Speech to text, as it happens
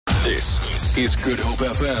This is Good Hope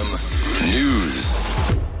FM News.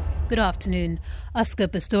 Good afternoon. Oscar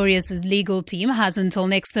Pistorius' legal team has until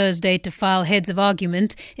next Thursday to file heads of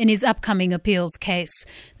argument in his upcoming appeals case.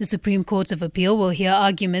 The Supreme Court of Appeal will hear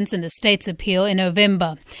arguments in the state's appeal in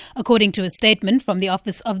November. According to a statement from the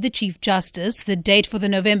Office of the Chief Justice, the date for the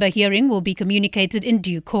November hearing will be communicated in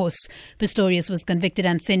due course. Pistorius was convicted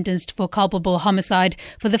and sentenced for culpable homicide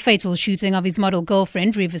for the fatal shooting of his model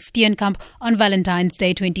girlfriend, Riva Steenkamp, on Valentine's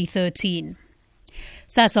Day 2013.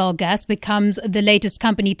 Sasol Gas becomes the latest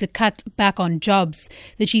company to cut back on jobs.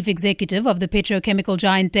 The chief executive of the petrochemical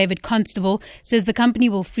giant, David Constable, says the company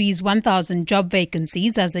will freeze 1,000 job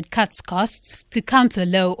vacancies as it cuts costs to counter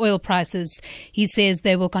low oil prices. He says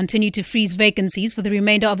they will continue to freeze vacancies for the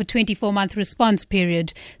remainder of a 24-month response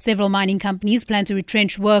period. Several mining companies plan to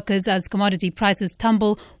retrench workers as commodity prices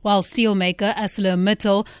tumble, while steelmaker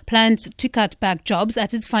ArcelorMittal plans to cut back jobs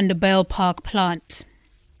at its Vanderbijl Park plant.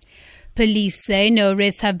 Police say no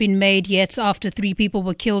arrests have been made yet after 3 people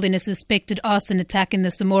were killed in a suspected arson attack in the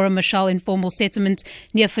Samora Machel informal settlement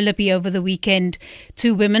near Philippi over the weekend.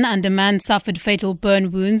 2 women and a man suffered fatal burn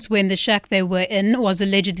wounds when the shack they were in was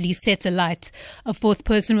allegedly set alight. A 4th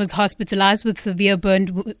person was hospitalized with severe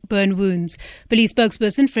burn wounds. Police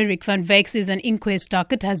spokesperson Frederick van Wyk says an inquest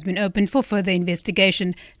docket has been opened for further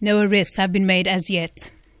investigation. No arrests have been made as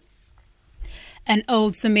yet. An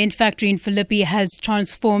old cement factory in Philippi has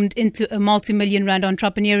transformed into a multi-million rand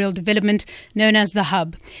entrepreneurial development known as The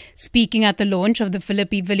Hub. Speaking at the launch of the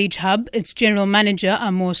Philippi Village Hub, its general manager,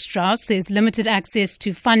 Amos Strauss, says limited access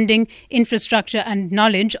to funding, infrastructure and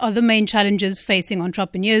knowledge are the main challenges facing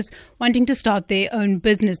entrepreneurs wanting to start their own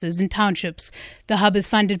businesses in townships. The Hub is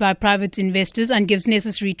funded by private investors and gives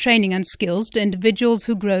necessary training and skills to individuals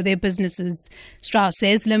who grow their businesses. Strauss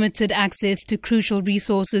says limited access to crucial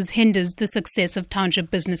resources hinders the success of township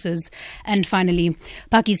businesses. And finally,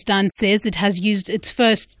 Pakistan says it has used its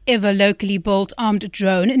first ever locally built armed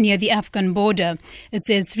drone near the Afghan border. It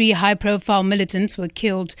says 3 high-profile militants were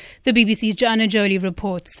killed. The BBC's Joanna Jolie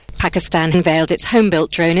reports. Pakistan unveiled its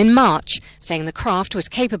home-built drone in March, saying the craft was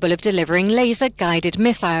capable of delivering laser-guided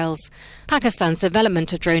missiles. Pakistan's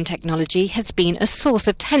development of drone technology has been a source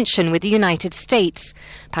of tension with the United States.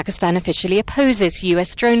 Pakistan officially opposes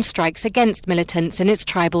US drone strikes against militants in its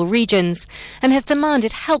tribal regions and has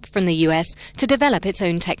demanded help from the US to develop its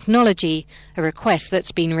own technology, a request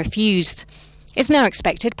that's been refused. It's now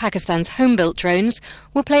expected Pakistan's home-built drones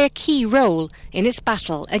will play a key role in its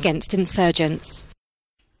battle against insurgents.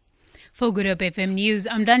 For Good Hope FM News,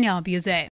 I'm Danielle Buzet.